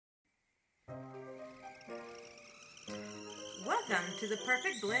Welcome to The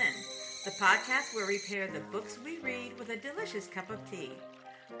Perfect Blend, the podcast where we pair the books we read with a delicious cup of tea.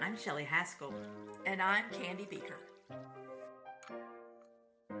 I'm Shelley Haskell. And I'm Candy Beaker.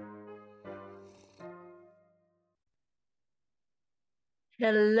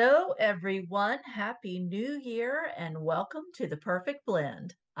 Hello, everyone. Happy New Year and welcome to The Perfect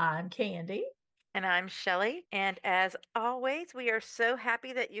Blend. I'm Candy. And I'm Shelley. And as always, we are so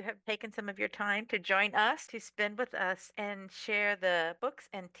happy that you have taken some of your time to join us, to spend with us, and share the books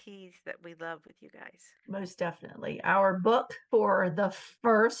and teas that we love with you guys. Most definitely. Our book for the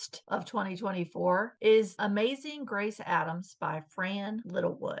first of 2024 is Amazing Grace Adams by Fran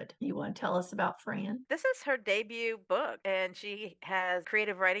Littlewood. You want to tell us about Fran? This is her debut book, and she has a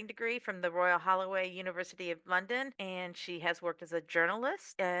creative writing degree from the Royal Holloway University of London, and she has worked as a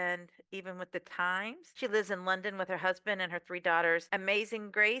journalist and even with the Times. She lives in London with her husband and her 3 daughters.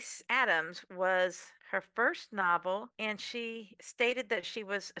 Amazing Grace Adams was her first novel, and she stated that she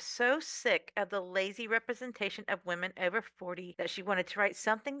was so sick of the lazy representation of women over 40 that she wanted to write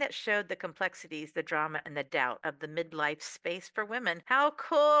something that showed the complexities, the drama, and the doubt of the midlife space for women. How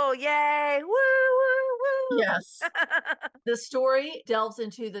cool! Yay! Woo, woo, woo! Yes. The story delves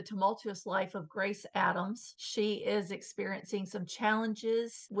into the tumultuous life of Grace Adams. She is experiencing some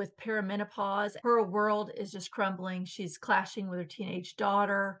challenges with perimenopause. Her world is just crumbling. She's clashing with her teenage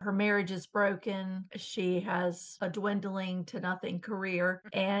daughter. Her marriage is broken. She has a dwindling to nothing career,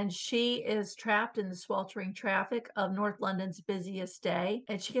 and she is trapped in the sweltering traffic of North London's busiest day.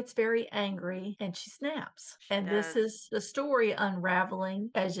 And she gets very angry and she snaps. And this is the story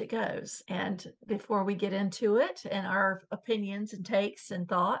unraveling as it goes. And before we get into it and our opinions and takes and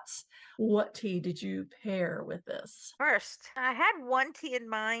thoughts, what tea did you pair with this? First, I had one tea in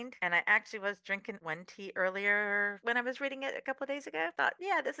mind, and I actually was drinking one tea earlier when I was reading it a couple of days ago. Thought,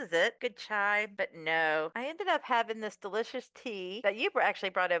 yeah, this is it. Good chai. But no, I ended up having this delicious tea that you actually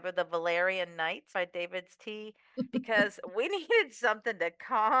brought over, the Valerian Nights by David's Tea, because we needed something to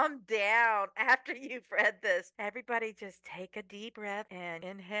calm down after you've read this. Everybody just take a deep breath and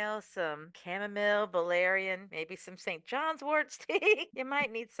inhale some chamomile, valerian, maybe some St. John's wort's tea. You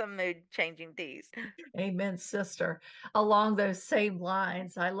might need some mood changing teas. Amen, sister. Along those same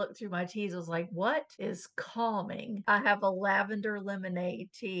lines, I looked through my teas, I was like, what is calming? I have a lavender lemonade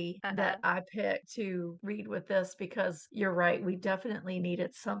tea that I picked to read with this because you're right, we definitely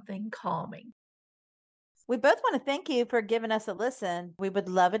needed something calming. We both want to thank you for giving us a listen. We would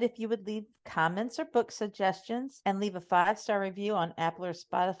love it if you would leave comments or book suggestions and leave a 5-star review on Apple or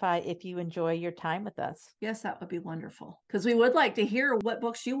Spotify if you enjoy your time with us. Yes, that would be wonderful because we would like to hear what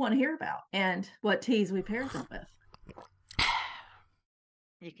books you want to hear about and what teas we pair them with.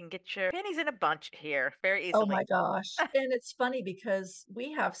 You can get your pennies in a bunch here very easily. Oh my gosh. And it's funny because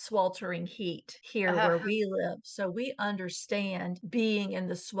we have sweltering heat here where we live. So we understand being in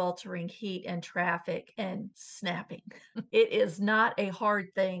the sweltering heat and traffic and snapping. It is not a hard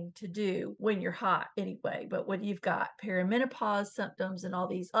thing to do when you're hot anyway. But when you've got perimenopause symptoms and all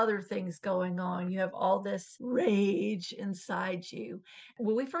these other things going on, you have all this rage inside you.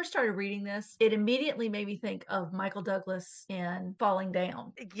 When we first started reading this, it immediately made me think of Michael Douglas in Falling Down.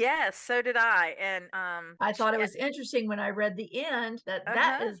 Yes, so did I. And I thought it was interesting when I read the end that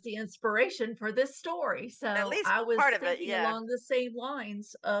that is the inspiration for this story. So at least I was part of it, thinking yeah. along the same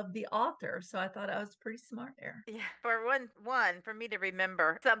lines of the author. So I thought I was pretty smart there. Yeah, for one, for me to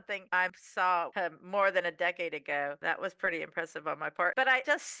remember something I saw more than a decade ago, that was pretty impressive on my part. But I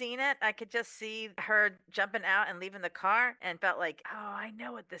just seen it. I could just see her jumping out and leaving the car and felt like, oh, I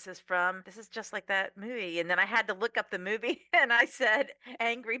know what this is from. This is just like that movie. And then I had to look up the movie and I said,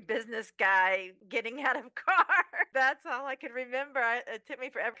 angry business guy getting out of car. That's all I could remember. It took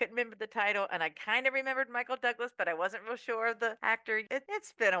me forever. Couldn't remember the title. And I kind of remembered Michael Douglas, but I wasn't real sure of the actor.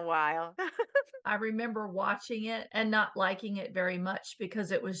 It's been a while. I remember watching it and not liking it very much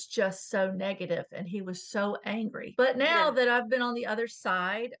because it was just so negative and he was so angry. But now that I've been on the other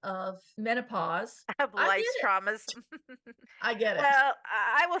side of menopause, of life's traumas. I get it. Well,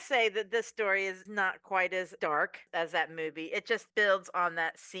 I will say that this story is not quite as dark as that movie. It just builds on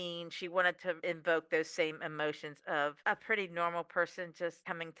that scene. She wanted to invoke those same emotions of a pretty normal person just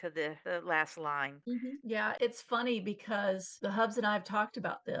coming to the last line. Mm-hmm. Yeah, it's funny because the Hubs and I have talked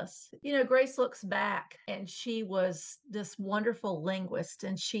about this. You know, Grace looks back and she was this wonderful linguist,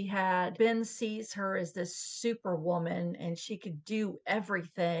 and Ben sees her as this superwoman and she could do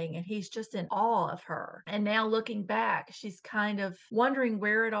everything. And he's just in awe of her. And now looking back, she's kind of wondering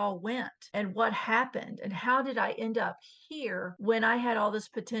where it all went and what happened and how did I end up here when I had all this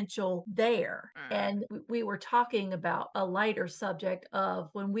potential there. And we were talking talking about a lighter subject of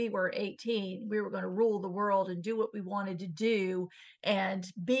when we were 18, we were going to rule the world and do what we wanted to do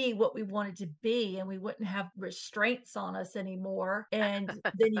and be what we wanted to be, and we wouldn't have restraints on us anymore. And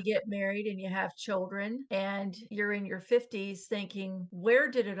then you get married and you have children and you're in your 50s thinking, where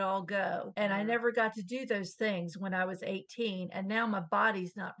did it all go? And I never got to do those things when I was 18, and now my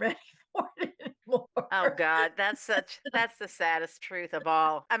body's not ready for it anymore. Oh God, that's the saddest truth of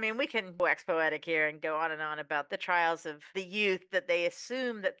all. I mean, we can wax poetic here and go on and on about the trials of the youth, that they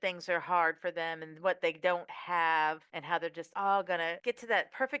assume that things are hard for them and what they don't have, and how they're just all gonna get to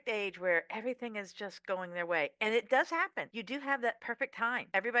that perfect age where everything is just going their way. And it does happen. You do have that perfect time.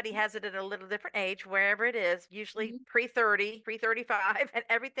 Everybody has it at a little different age, wherever it is, usually pre-30, pre-35, and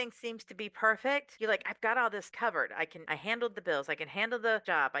everything seems to be perfect. You're like, I've got all this covered. I handled the bills, I can handle the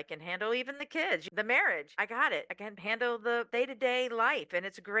job, I can handle even the kids, the marriage. I got it. I can handle the day-to-day life, and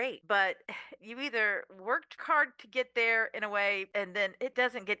it's great. But you either worked hard to get there in a way, and then it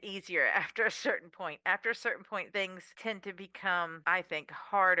doesn't get easier after a certain point. After a certain point, things tend to become, I think,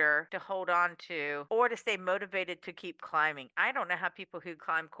 harder to hold on to or to stay motivated to keep climbing. I don't know how people who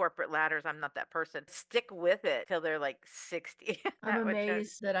climb corporate ladders, I'm not that person, stick with it till they're like 60. I'm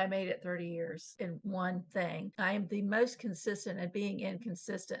amazed that I made it 30 years in one thing. I am the most consistent at being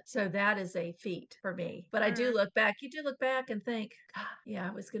inconsistent. So that is a feat for me. But I do look back, you do look back and think, "God, yeah,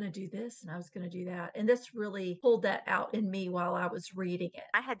 I was going to do this and I was going to do that." And this really pulled that out in me while I was reading it.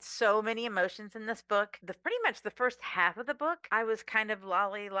 I had so many emotions in this book. Pretty much the first half of the book, I was kind of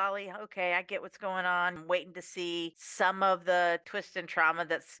lolly. Okay, I get what's going on. I'm waiting to see some of the twist and trauma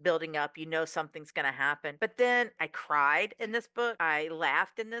that's building up. You know something's going to happen. But then I cried in this book. I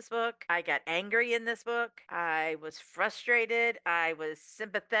laughed in this book. I got angry in this book. I was frustrated. I was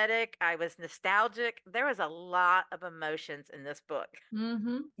sympathetic. I was nostalgic. There was a lot of emotions in this book.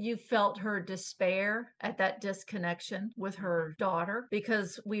 You felt her despair at that disconnection with her daughter,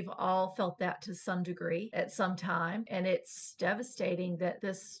 because we've all felt that to some degree at some time. And it's devastating that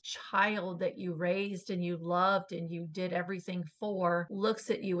this child that you raised and you loved and you did everything for looks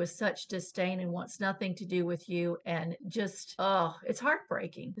at you with such disdain and wants nothing to do with you. And just, oh, it's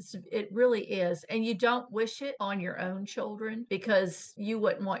heartbreaking. It really is. And you don't wish it on your own children, because you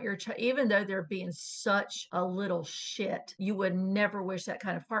wouldn't want your child, even though they're being such a little shit, you would never wish that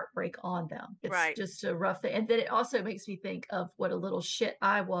kind of heartbreak on them. It's Right. just a rough thing. And then it also makes me think of what a little shit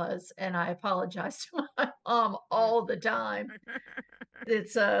I was. And I apologize to my mom all the time.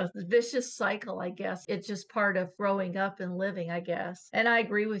 It's a vicious cycle, I guess. It's just part of growing up and living, I guess. And I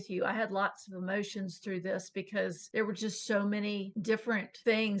agree with you. I had lots of emotions through this because there were just so many different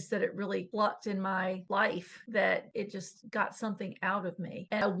things that it really plucked in my life that it just got something out of me.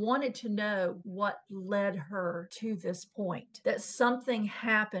 And I wanted to know what led her to this point, that something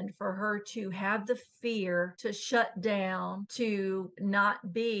happened for her to have the fear to shut down, to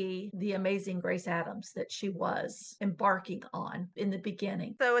not be the amazing Grace Adams that she was embarking on in the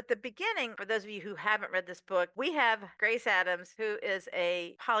beginning. So at the beginning, for those of you who haven't read this book, we have Grace Adams, who is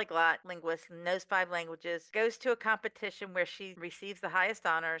a polyglot linguist, knows 5 languages, goes to a competition where she receives the highest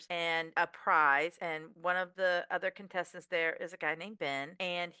honors and a prize. And one of the other contestants there is a guy named Ben,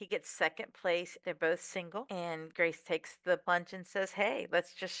 and he gets second place. They're both single, and Grace takes the plunge and says, hey,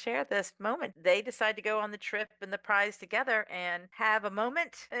 let's just share this moment. They decide to go on the trip and the prize together and have a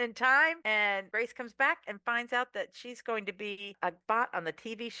moment in time. And Grace comes back and finds out that she's going to be a bot on the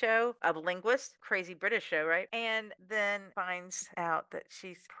TV show, a linguist, crazy British show, right? And then finds out that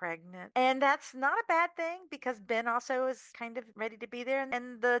she's pregnant. And that's not a bad thing, because Ben also is kind of ready to be there.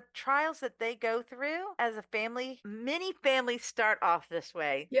 And the trials that they go through as a family, many families start off this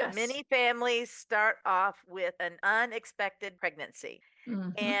way. Yes. Many families start off with an unexpected pregnancy.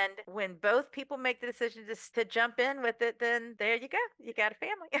 Mhm. And when both people make the decision to jump in with it, then there you go. You got a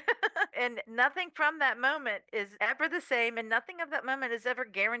family. And nothing from that moment is ever the same. And nothing of that moment is ever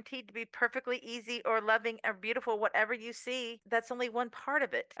guaranteed to be perfectly easy or loving or beautiful. Whatever you see, that's only one part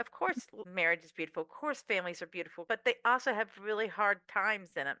of it. Of course, marriage is beautiful. Of course, families are beautiful, but they also have really hard times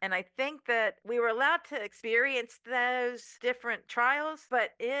in them. And I think that we were allowed to experience those different trials, but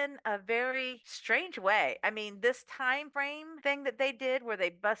in a very strange way. I mean, this time frame thing that they did, where they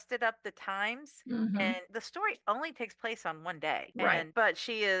busted up the times, Mhm. and the story only takes place on one day. Right. But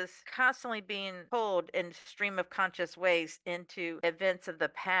she is constantly being pulled in stream of conscious ways into events of the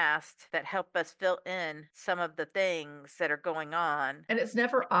past that help us fill in some of the things that are going on. And it's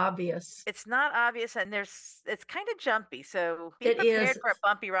never obvious. It's not obvious, and it's kind of jumpy. So be It prepared is. for a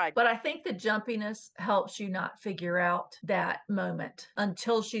bumpy ride. But I think the jumpiness helps you not figure out that moment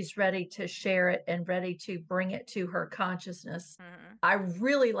until she's ready to share it and ready to bring it to her consciousness. Mhm. I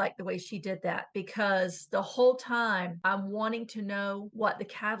really like the way she did that because the whole time I'm wanting to know what the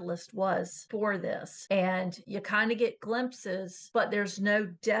catalyst was for this. And you kind of get glimpses, but there's no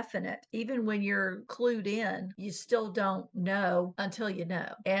definite. Even when you're clued in, you still don't know until you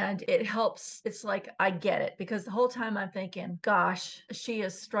know. And it helps. It's like, I get it because the whole time I'm thinking, gosh, she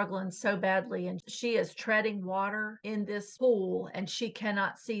is struggling so badly and she is treading water in this pool and she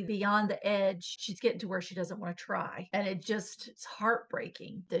cannot see beyond the edge. She's getting to where she doesn't want to try. And it's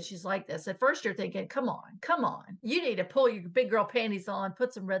heartbreaking that she's like this. At first, you're thinking, come on. You need to pull your big girl panties on,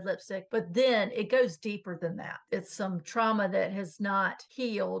 put some red lipstick. But then it goes deeper than that. It's some trauma that has not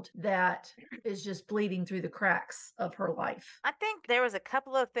healed that is just bleeding through the cracks of her life. I think there was a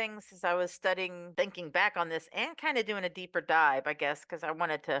couple of things as I was studying, thinking back on this and kind of doing a deeper dive, I guess, because I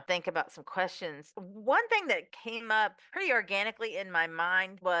wanted to think about some questions. One thing that came up pretty organically in my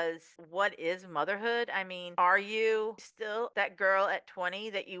mind was, what is motherhood? I mean, are you still that girl at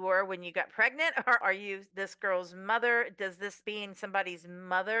 20 that you were when you got pregnant? Or are you this girl's mother? Does this being somebody's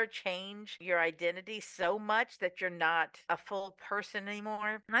mother change your identity so much that you're not a full person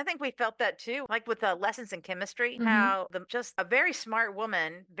anymore? And I think we felt that too, like with the lessons in chemistry, how just a very smart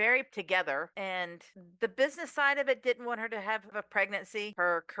woman, very together, and the business side of it didn't want her to have a pregnancy.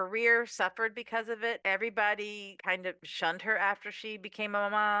 Her career suffered because of it. Everybody kind of shunned her after she became a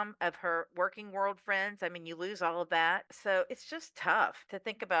mom. Of her working world friends, I mean, you lose all of that. So it's just tough to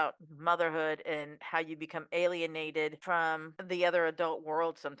think about motherhood and how you become alienated from the other adult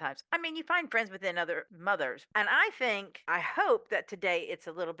world sometimes. I mean, you find friends within other mothers. And I hope that today it's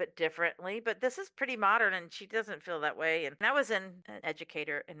a little bit differently, but this is pretty modern and she doesn't feel that way. And I was an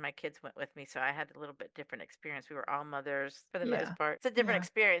educator and my kids went with me, so I had a little bit different experience. We were all mothers for the most part. It's a different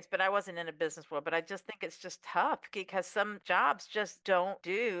experience, but I wasn't in a business world. But I just think it's just tough because some jobs just don't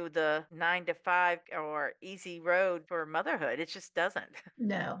do the 9 to 5 or easy road for motherhood. It just doesn't.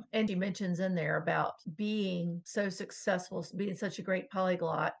 No. And she mentions in there about being so successful, being such a great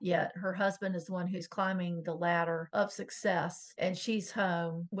polyglot, yet her husband is the one who's climbing the ladder of success. And she's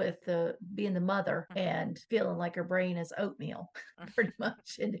home with being the mother and feeling like her brain is oatmeal, pretty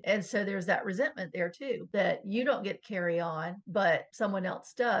much. And so there's that resentment there too, that you don't get to carry on, but someone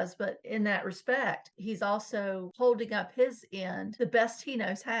else does. But in that respect, he's also holding up his end the best he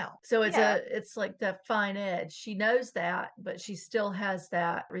knows how. So it's like that fine edge. She knows that, but she still has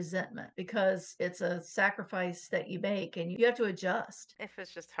that resentment because it's a sacrifice that you make and you have to adjust. It was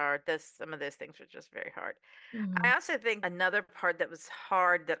just hard. Some of those things were just very hard. Mhm. I also think another part that was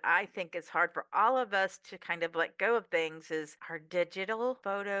hard, that I think is hard for all of us to kind of let go of things, is our digital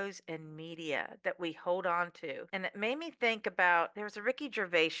photos and media that we hold on to. And it made me think about, there was a Ricky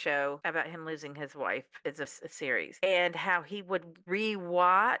Gervais show about him losing his wife. It's a series, and how he would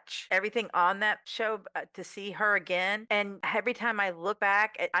rewatch everything on that show to see her again. And every time I look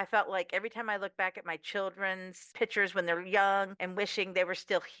back, I felt like every time I look back at my children's pictures when they're young and wishing they were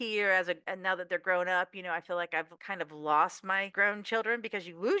still here and now that they're grown up, I feel like I've kind of lost my grown children, because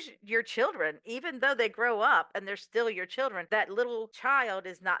you lose your children, even though they grow up and they're still your children. That little child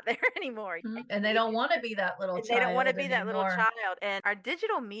is not there anymore. And they don't want to be that little And child. they don't want to be that little anymore. child. And our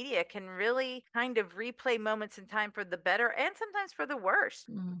digital media can really kind of replay moments in time for the better and sometimes for the worse.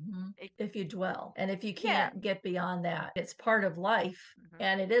 If you dwell and if you Yeah. can't get beyond that, it's part of life.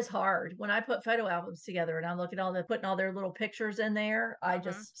 And it is hard. When I put photo albums together and I'm looking putting all their little pictures in there, I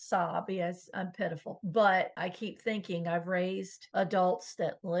just sob because I'm pitiful. But I keep thinking I've raised adults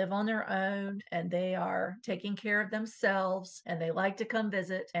that live on their own and they are taking care of themselves and they like to come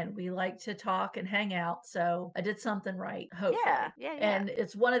visit and we like to talk and hang out. So I did something right, hopefully. Yeah. And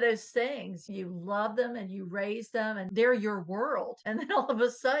it's one of those things, you love them and you raise them and they're your world. And then all of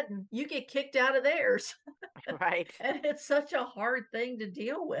a sudden you get kicked out of theirs. Right. And it's such a hard thing to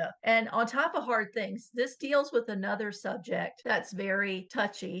deal with. And on top of hard things, this deals with another subject that's very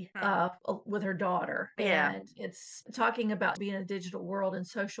touchy with her daughter. Yeah. And it's talking about being in a digital world and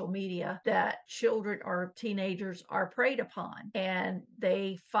social media that children or teenagers are preyed upon. And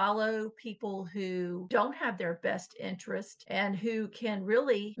they follow people who don't have their best interest and who can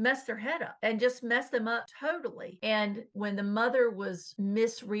really mess their head up and just mess them up totally. And when the mother was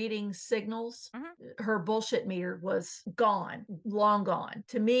misreading reading signals, Mhm. her bullshit meter was gone, long gone.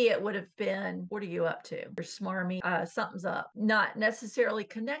 To me, it would have been, what are you up to? You're smarmy, something's up. Not necessarily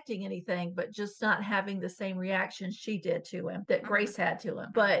connecting anything, but just not having the same reaction she did to him that Grace had to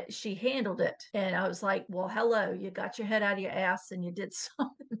him. But she handled it. And I was like, well, hello, you got your head out of your ass and you did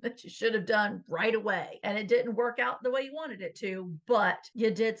something that you should have done right away. And it didn't work out the way you wanted it to, but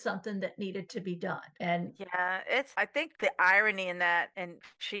you did something that needed to be done. And Yeah, I think the irony in that, and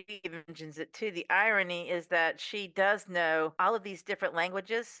she even mentions it too, the irony is that she does know all of these different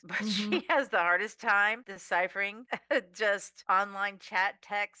languages, but Mhm. she has the hardest time deciphering just online chat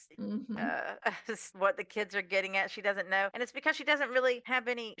text. Mhm. What the kids are getting at, she doesn't know. And it's because she doesn't really have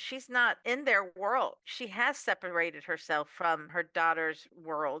any, she's not in their world. She has separated herself from her daughter's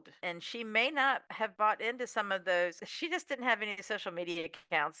world, and she may not have bought into some of those. She just didn't have any social media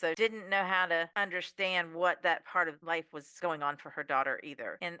accounts, so didn't know how to understand what that part of life was going on for her daughter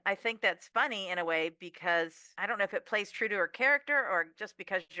either. And I think that's funny in a way, because I don't know if it plays true to her character or just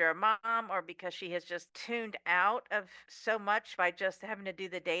because you're a mom or because she has just tuned out of so much by just having to do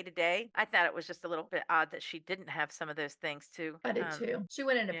the day to day. I thought it was just a little bit odd that she didn't have some of those things too. I did too. She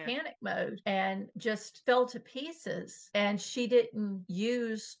went into yeah. panic mode and just fell to pieces. And she didn't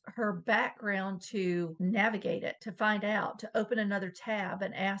use her background to navigate it, to find out, to open another tab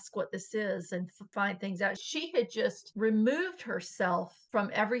and ask what this is and find things out. She had just removed herself from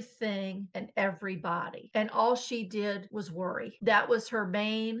everything and everybody. And all she did was worry. That was her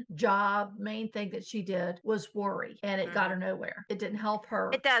main job, main thing that she did was worry. And it got her nowhere. It didn't help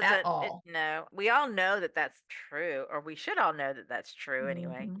her It at doesn't. all. No, we all know that that's true, or we should all know that that's true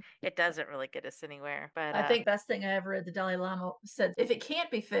anyway. Mhm. It doesn't really get us anywhere. But I think best thing I ever read, the Dalai Lama said, if it can't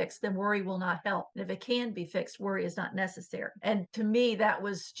be fixed, then worry will not help. And if it can be fixed, worry is not necessary. And to me, that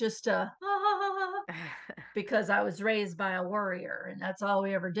was just a because I was raised by a worrier and that's all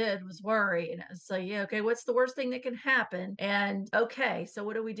we ever did was worry. And so, yeah, okay, what's the worst thing that can happen? And okay, so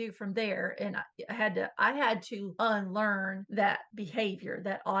what do we do from there? And I had to unlearn that behavior,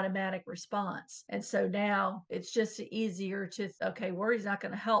 that automatic response. And so now it's just easier to, okay, worry's not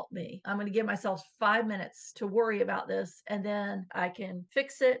going to help me. I'm going to give myself 5 minutes to worry about this and then I can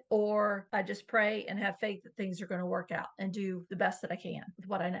fix it, or I just pray and have faith that things are going to work out and do the best that I can with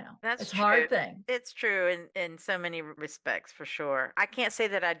what I know. that's It's a true. hard thing. It's true in so many respects, for sure. I can't say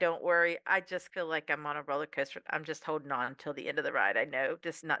that I don't worry. I just feel like I'm on a roller coaster. I'm just holding on until the end of the ride. I know,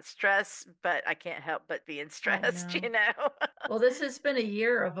 just not stressed, but I can't help but being stressed, know. you know? Well, this has been a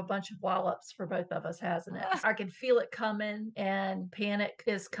year of a bunch of wallops for both of us, hasn't it? I can feel it coming and panic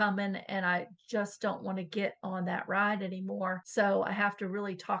is coming, and I just don't want to get on that ride anymore. So I have to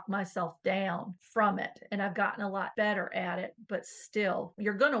really talk myself down from it. And I've gotten a lot better at it, but still,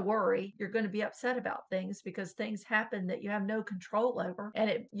 you're going to worry. You're going to be upset about things because things happen that you have no control over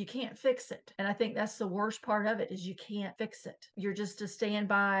and you can't fix it. And I think that's the worst part of it is you can't fix it. You're just to stand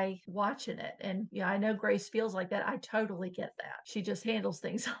by watching it. And yeah, I know Grace feels like that. I totally get that. She just handles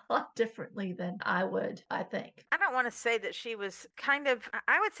things a lot differently than I would, I think. I don't want to say that she was kind of,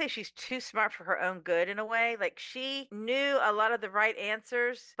 I would say she's too smart for her own good in a way. Like, she knew a lot of the right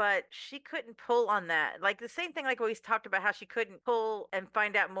answers, but she couldn't pull on that. Like the same thing, like we talked about how she couldn't pull and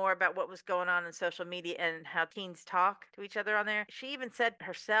find out more about what was going on in social media and how teens talk to each other on there. She even said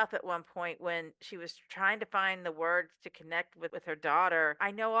herself at one point when she was trying to find the words to connect with her daughter,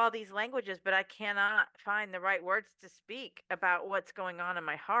 I know all these languages, but I cannot find the right words to speak about what's going on in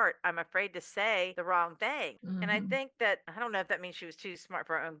my heart. I'm afraid to say the wrong thing. And I Mhm. think that, I don't know if that means she was too smart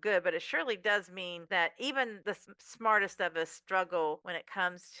for her own good, but it surely does mean that even the smartest of us struggle when it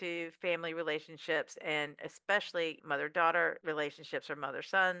comes to family relationships, and especially mother daughter relationships or mother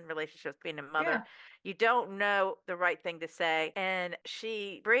son relationships, being a mother. Yeah. You don't know the right thing to say. And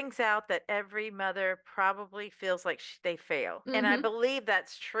she brings out that every mother probably feels like they fail. And I Mhm. believe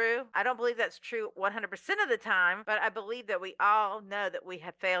that's true. I don't believe that's true 100% of the time, but I believe that we all know that we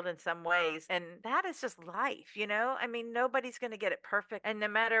have failed in some ways. And that is just life, you know? I mean, nobody's going to get it perfect. And no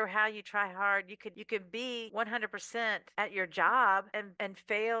matter how you try hard, you could be 100% at your job and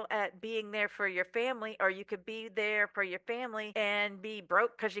fail at being there for your family, or you could be there for your family and be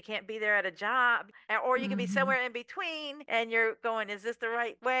broke because you can't be there at a job, or you could be Mhm. somewhere in between and you're going, is this the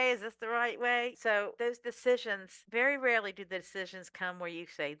right way? Is this the right way? So those decisions, very rarely do the decisions come where you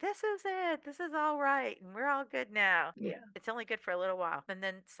say, this is it, this is all right, and we're all good now. Yeah. It's only good for a little while, and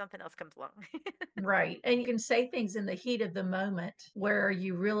then something else comes along. Right. And you can say say things in the heat of the moment where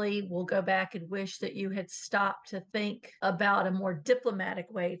you really will go back and wish that you had stopped to think about a more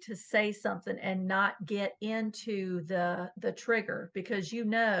diplomatic way to say something and not get into the trigger, because you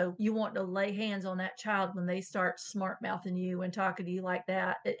know you want to lay hands on that child when they start smart mouthing you and talking to you like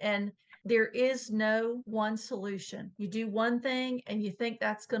that. And there is no one solution. You do one thing and you think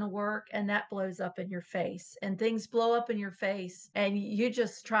that's going to work, and that blows up in your face, and things blow up in your face, and you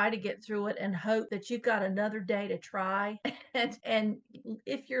just try to get through it and hope that you've got another day to try. And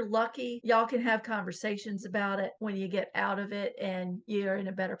if you're lucky, y'all can have conversations about it when you get out of it and you're in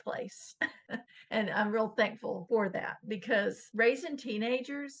a better place. And I'm real thankful for that, because raising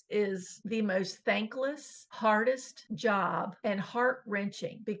teenagers is the most thankless, hardest job, and heart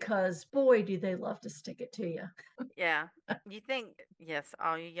wrenching, because boy, do they love to stick it to you. Yeah. You think, yes,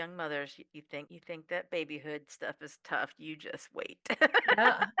 all you young mothers, you think that babyhood stuff is tough. You just wait.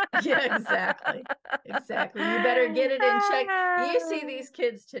 Yeah, yeah, exactly. Exactly. You better get it in check. You see these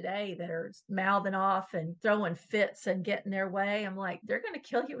kids today that are mouthing off and throwing fits and getting their way. I'm like, they're going to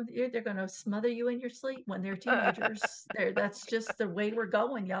kill you with you. They're going to smother you in your sleep when they're teenagers. That's just the way we're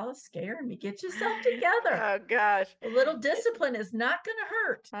going. Y'all are scaring me. Get yourself together. Oh gosh. A little discipline is not going to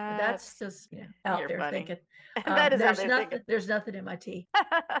hurt. That's That's just out you're there funny. thinking. That is out there thinking. There's nothing in my tea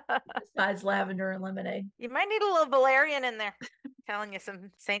besides lavender and lemonade. You might need a little valerian in there. Telling you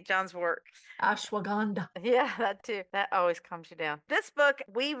some St. John's wort. Ashwagandha. Yeah, that too. That always calms you down. This book,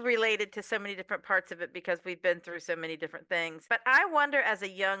 we related to so many different parts of it because we've been through so many different things. But I wonder, as a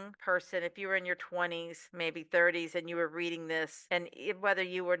young person, if you were in your 20s, maybe 30s, and you were reading this, and whether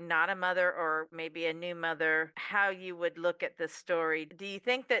you were not a mother or maybe a new mother, how you would look at this story. Do you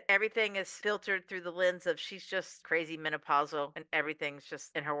think that everything is filtered through the lens of she's just crazy menopausal and everything's just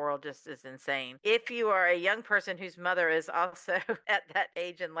in her world just is insane? If you are a young person whose mother is also at that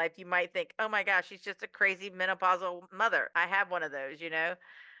age in life, you might think, oh my gosh, she's just a crazy menopausal mother. I have one of those, you know?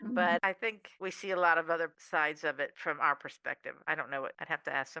 But I think we see a lot of other sides of it from our perspective. I don't know. I'd have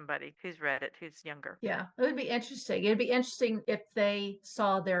to ask somebody who's read it, who's younger. Yeah, it would be interesting. It'd be interesting if they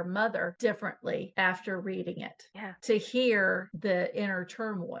saw their mother differently after reading it, Yeah. to hear the inner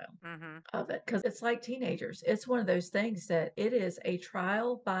turmoil Mm-hmm. of it. Because it's like teenagers. It's one of those things that it is a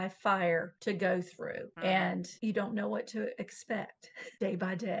trial by fire to go through, and you don't know what to expect day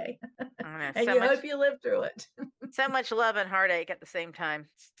by day. And So you much, hope you live through it. so much love and heartache at the same time.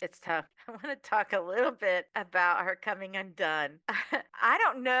 It's tough. I want to talk a little bit about her coming undone. I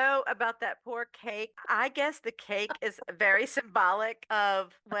don't know about that poor cake. I guess the cake is very symbolic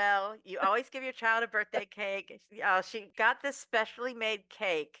of, well, you always give your child a birthday cake. She got this specially made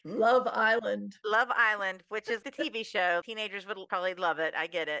cake. Love Island. Love Island, which is the TV show. Teenagers would probably love it. I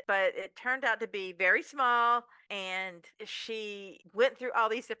get it. But it turned out to be very small, and she went through all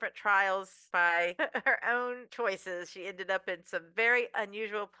these different trials by her own choices. She ended up in some very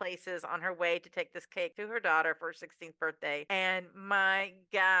unusual places on her way to take this cake to her daughter for her 16th birthday. And my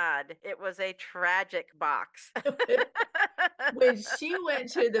God, it was a tragic box. When she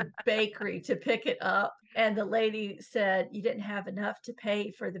went to the bakery to pick it up, and the lady said you didn't have enough to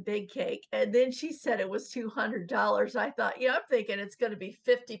pay for the big cake, and then she said it was $200, I thought, I'm thinking it's going to be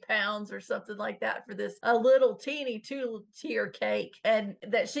 50 pounds or something like that for this a little teeny 2-tier cake, and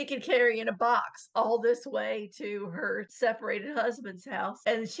that she could carry in a box all this way to her separated husband's house.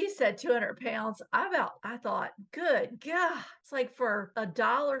 And she said 200 pounds. I thought, good God, it's like for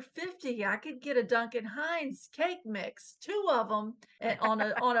 $1.50 I could get a Duncan Hines cake mix, 2 of them, and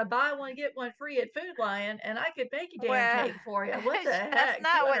on a buy one get one free at Food Lion, and I could make a damn cake for you. What the heck? That's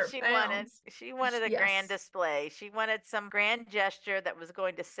not what 200 she wanted. pounds. She wanted a Yes. grand display. She wanted some grand gesture that was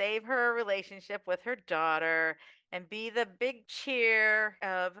going to save her relationship with her daughter and be the big cheer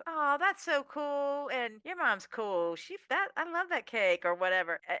of, oh, that's so cool, and your mom's cool. I love that cake, or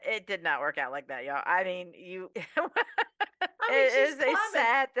whatever. It did not work out like that, y'all. I mean, it she's is a climbing.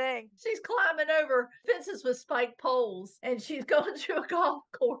 sad thing. She's climbing over fences with spiked poles, and she's going to a golf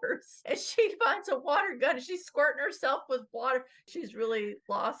course, and she finds a water gun, and she's squirting herself with water. She's really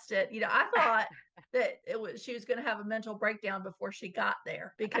lost it. I thought that she was going to have a mental breakdown before she got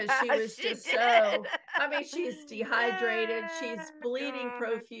there, because she was She just did. so. I mean, she's dehydrated. She's Oh, bleeding God.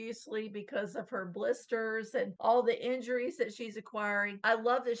 profusely because of her blisters and all the injuries that she's acquiring. I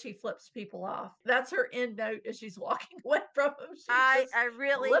love that she flips people off. That's her end note as she's walking away from them. She I just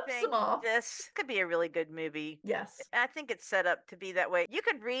really flips think them off. this could be a really good movie. Yes. I think it's set up to be that way. You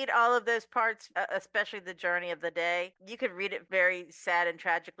could read all of those parts, especially the journey of the day. You could read it very sad and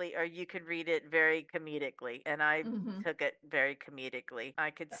tragically, or you could read it very very comedically, and I Mhm. took it very comedically.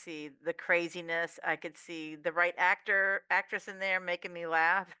 I could see the craziness. I could see the right actress in there making me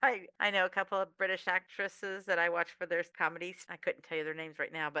laugh. I know a couple of British actresses that I watch for their comedies. I couldn't tell you their names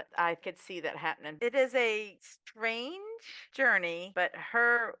right now, but I could see that happening. It is a strange journey, but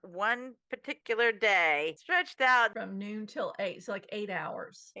her one particular day stretched out From noon till 8, so like 8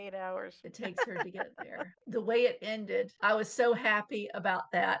 hours 8 hours. it takes her to get there. The way it ended, I was so happy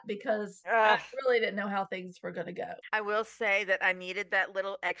about that because I Ugh. really didn't know how things were going to go. I will say that I needed that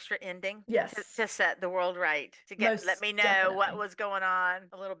little extra ending Yes, to set the world right, to let most me know what definitely. was going on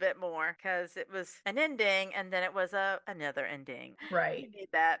a little bit more, because it was an ending and then it was another ending. You Right. need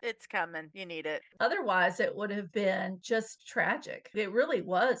that. It's coming. You need it. Otherwise, it would have been just tragic. It really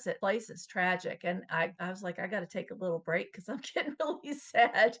was. At places tragic. And I was like, I got to take a little break because I'm getting really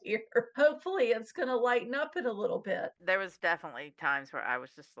sad here. Hopefully, it's going to lighten up in a little bit. There was definitely times where I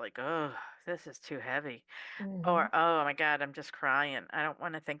was just like, oh, this is too heavy. Mhm. Or, oh my God, I'm just crying. I don't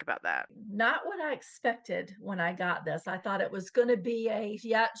want to think about that. Not what I expected when I got this. I thought it was going to be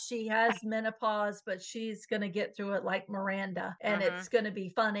yeah, she has menopause, but she's going to get through it like Miranda. And Hmm. it's going to be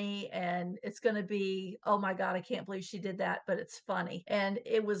funny. And it's going to be, oh my God, I can't believe she did that, but it's funny. And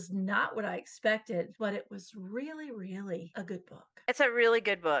it was not what I expected, but it was really, really a good book. It's a really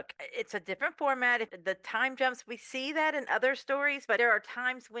good book. It's a different format. If the time jumps, we see that in other stories, but there are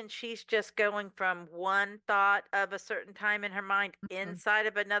times when she's just going from one thought of a certain time in her mind Mhm. inside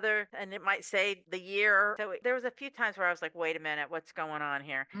of another, and it might say the year. So there was a few times where I was like, wait a minute, what's going on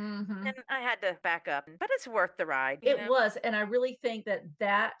here? Mhm. And I had to back up, but it's worth the ride, It was, and I really think that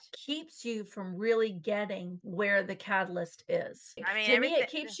that keeps you from really getting where the catalyst is. I mean, To me, everything. it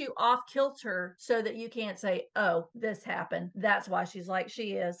keeps you off kilter so that you can't say, oh, this happened. That's why she's like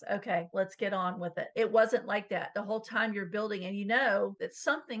she is. Okay, let's get on with it. It wasn't like that. The whole time you're building and you know that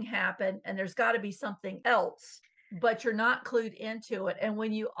something happened and there's got to be something else, but you're not clued into it. And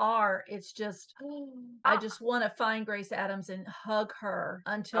when you are, it's just, I Oh, just want to find Grace Adams and hug her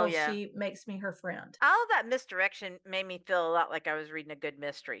oh until yeah. she makes me her friend. All of that misdirection made me feel a lot like I was reading a good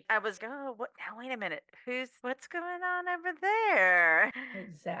mystery. I was, oh, what now? Wait a minute. What's going on over there?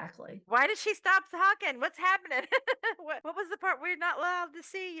 Exactly. Why did she stop talking? What's happening? What was the part we're not allowed to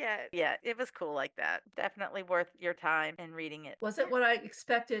see yet? Yeah, it was cool like that. Definitely worth your time in reading it. Wasn't what I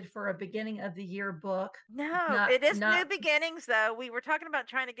expected for a beginning of the year book. No, Not it is new not beginnings though. We were talking about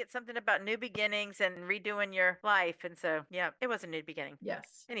trying to get something about new beginnings and redoing your life. And so, yeah, it was a new beginning.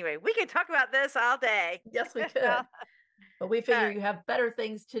 yes. Anyway, we could talk about this all day. Yes, we Well, could. But we figure uh, you have better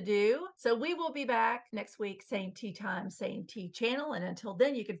things to do. So we will be back next week, same tea time, same tea channel. And until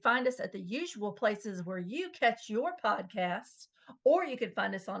then, you can find us at the usual places where you catch your podcasts, or you can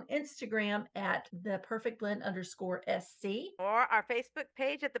find us on Instagram at the perfect blend _SC. or our Facebook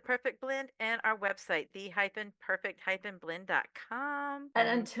page at The Perfect Blend and our website, the-perfect-blend.com. And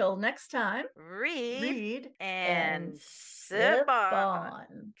until next time, Read read and and sip sip on.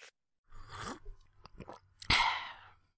 on.